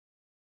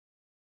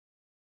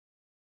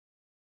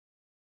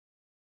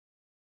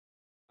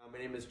My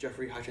name is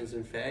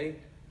Hutchinson Fay.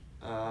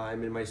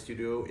 I'm in my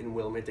studio in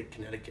Willimantic,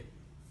 Connecticut.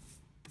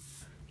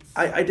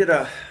 I did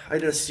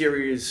a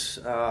series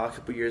a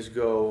couple years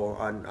ago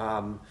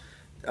on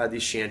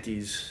these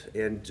shanties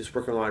and just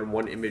working on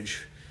one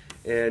image,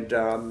 and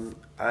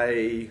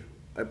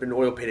I've been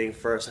oil painting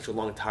for such a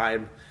long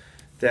time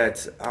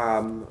that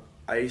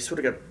I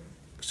sort of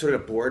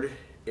got bored,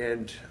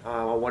 and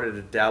I wanted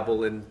to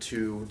dabble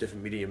into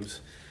different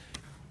mediums.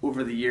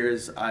 Over the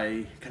years,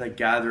 I kind of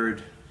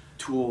gathered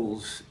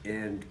tools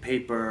and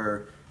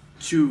paper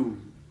to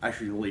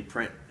actually really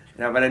print,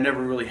 but I never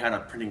really had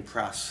a printing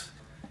press.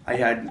 I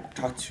had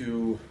talked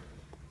to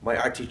my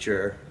art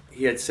teacher.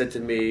 He had said to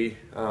me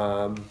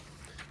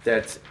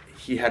that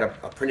he had a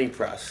printing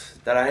press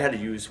that I had to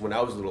use when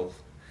I was little,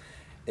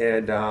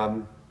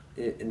 and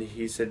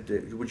he said,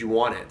 "Would you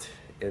want it?"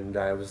 And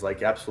I was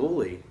like,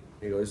 "Absolutely."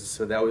 He goes,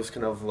 so that was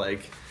kind of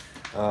like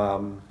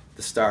the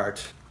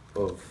start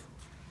of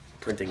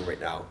printing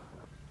right now.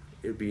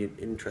 It would be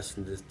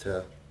interesting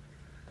to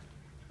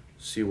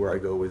see where I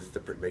go with the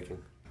printmaking.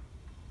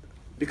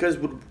 Because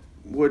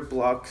wood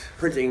block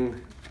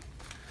printing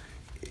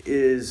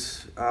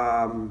is,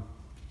 the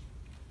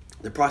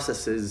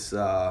process is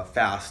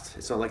fast.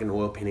 It's not like an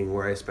oil painting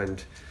where I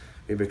spend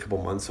maybe a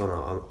couple months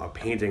on a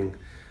painting.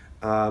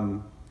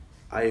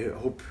 I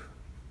hope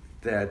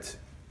that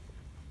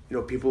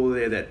people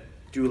that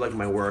do like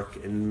my work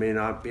and may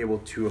not be able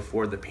to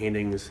afford the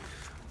paintings,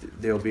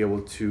 they'll be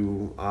able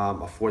to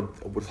afford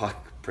a woodblock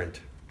print.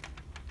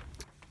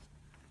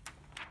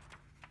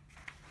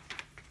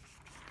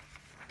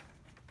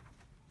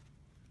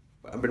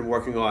 I've been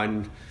working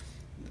on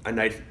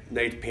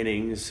night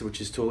paintings,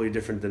 which is totally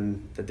different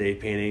than the day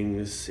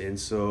paintings, and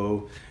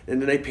so in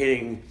the night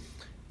painting,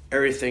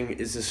 everything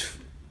is just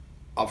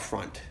up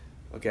front.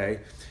 Okay,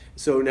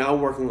 so now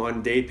I'm working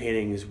on day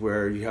paintings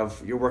where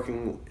you're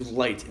working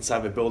light inside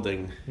of a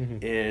building,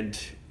 and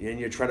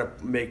you're trying to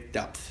make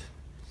depth.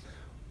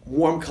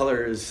 Warm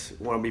colors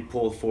want to be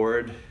pulled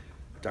forward,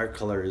 dark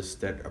colors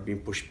that are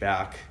being pushed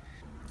back,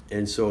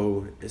 and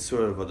so it's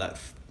sort of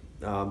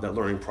that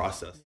learning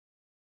process.